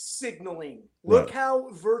signaling. Look how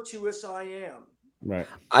virtuous I am. Right.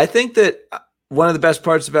 I think that one of the best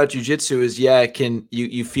parts about jiu-jitsu is,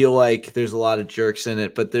 you feel like there's a lot of jerks in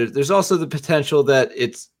it, but there's also the potential that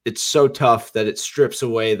it's so tough that it strips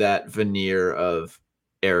away that veneer of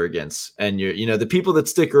arrogance. And the people that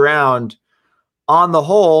stick around on the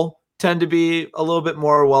whole tend to be a little bit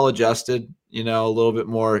more well-adjusted, a little bit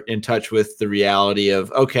more in touch with the reality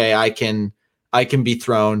of, okay, I can be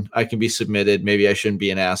thrown, I can be submitted. Maybe I shouldn't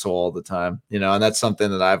be an asshole all the time, and that's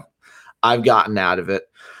something that I've gotten out of it.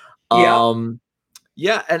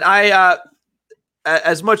 Yeah. And I,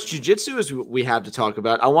 as much jiu-jitsu as we have to talk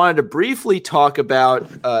about, I wanted to briefly talk about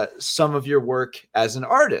some of your work as an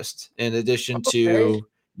artist, in addition to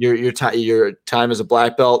your time as a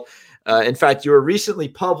black belt. In fact, you were recently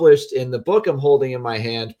published in the book I'm holding in my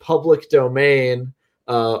hand, Public Domain,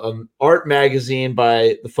 art magazine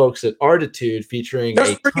by the folks at Artitude, featuring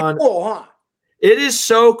That's a pretty ton. cool, huh? It is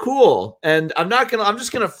so cool. And I'm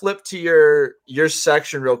just going to flip to your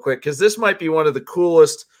section real quick, because this might be one of the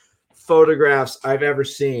coolest photographs I've ever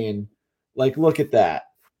seen. Like, look at that.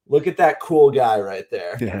 Look at that cool guy right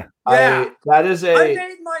there. Yeah. I I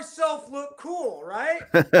made myself look cool, right?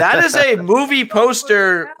 that is a movie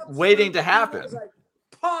poster waiting to happen. As I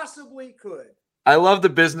possibly could. I love the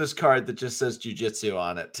business card that just says jiu-jitsu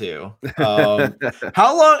on it too.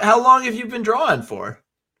 How long have you been drawing for?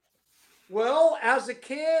 Well, as a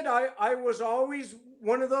kid, I was always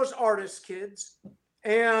one of those artist kids.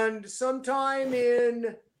 And sometime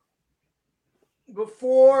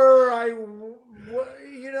before I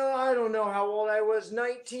don't know how old I was,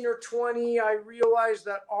 19 or 20, I realized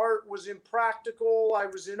that art was impractical. I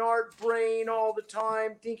was in art brain all the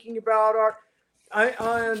time, thinking about art.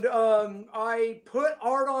 I put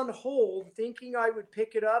art on hold, thinking I would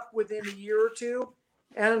pick it up within a year or two.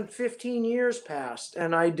 And 15 years passed,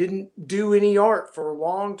 and I didn't do any art for a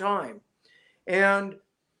long time. And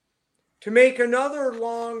to make another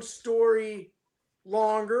long story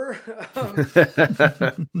longer,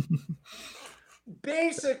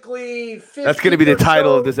 basically, that's going to be the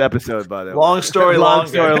title of this episode, by the way. Long story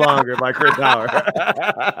longer by Chris Howard.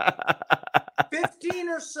 15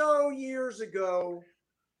 or so years ago,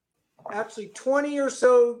 actually 20 or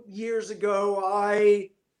so years ago, I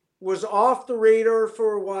was off the radar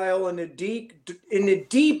for a while in a deep,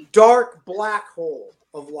 dark black hole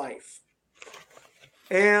of life.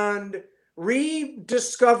 And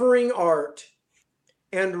rediscovering art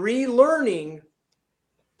and relearning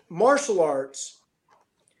martial arts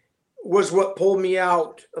was what pulled me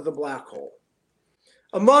out of the black hole.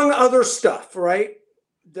 Among other stuff, right,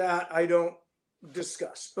 that I don't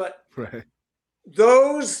discuss. But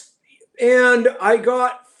those, and I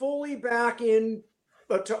got fully back in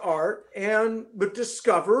to art but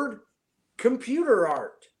discovered computer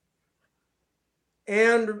art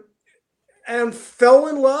and fell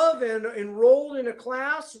in love and enrolled in a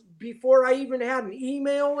class before I even had an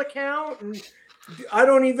email account, and I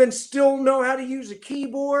don't even still know how to use a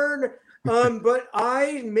keyboard, but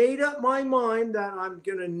I made up my mind that I'm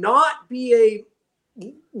gonna not be a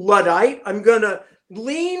Luddite. I'm gonna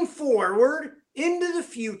lean forward into the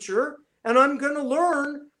future, and I'm gonna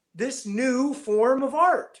learn this new form of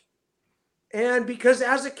art. And because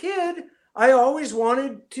as a kid, I always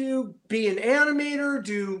wanted to be an animator,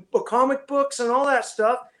 do comic books and all that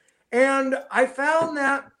stuff. And I found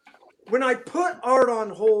that when I put art on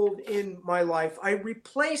hold in my life, I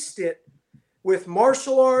replaced it with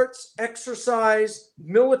martial arts, exercise,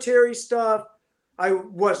 military stuff. I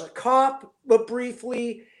was a cop, but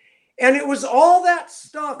briefly. And it was all that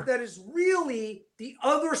stuff that is really the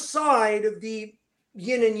other side of the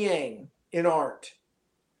yin and yang in art.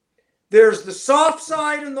 There's the soft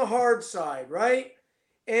side and the hard side, right?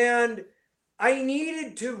 And I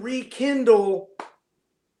needed to rekindle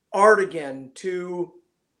art again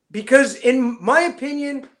because in my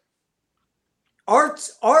opinion, art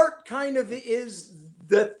kind of is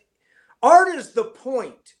the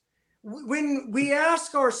point. When we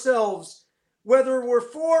ask ourselves whether we're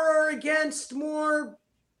for or against more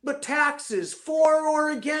taxes, for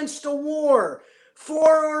or against a war,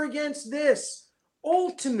 for or against this,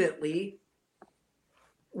 ultimately,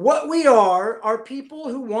 what we are people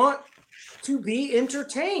who want to be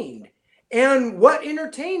entertained. And what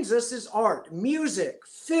entertains us is art, music,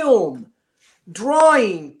 film,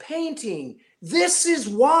 drawing, painting. This is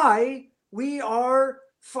why we are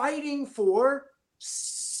fighting for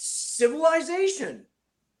civilization.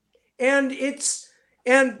 And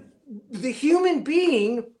the human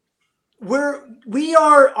being, where we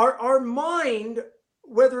are, our mind,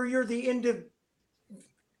 whether you're the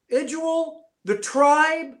individual, the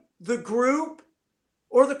tribe, the group,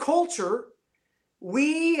 or the culture,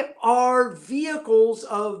 we are vehicles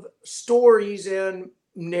of stories and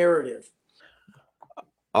narrative.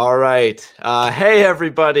 All right. Hey,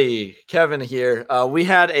 everybody. Kevin here. We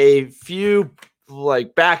had a few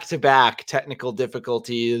back-to-back technical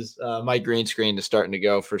difficulties. My green screen is starting to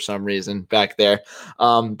go for some reason back there.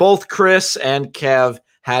 Both Chris and Kev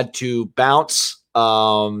had to bounce.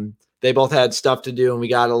 They both had stuff to do, and we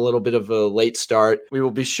got a little bit of a late start. We will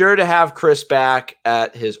be sure to have Chris back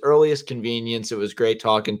at his earliest convenience. It was great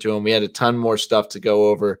talking to him. We had a ton more stuff to go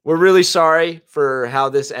over. We're really sorry for how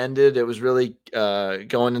this ended. It was really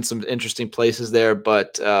going in some interesting places there,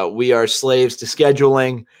 but we are slaves to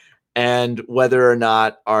scheduling and whether or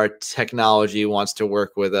not our technology wants to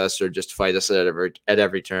work with us or just fight us at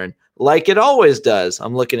every turn, like it always does.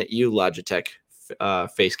 I'm looking at you, Logitech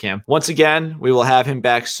face cam. Once again, we will have him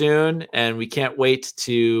back soon, and we can't wait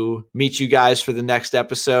to meet you guys for the next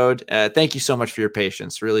episode. Thank you so much for your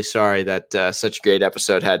patience. Really sorry that such a great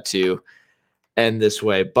episode had to end this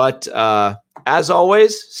way. But as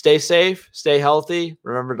always, stay safe, stay healthy,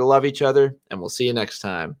 remember to love each other, and we'll see you next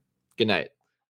time. Good night.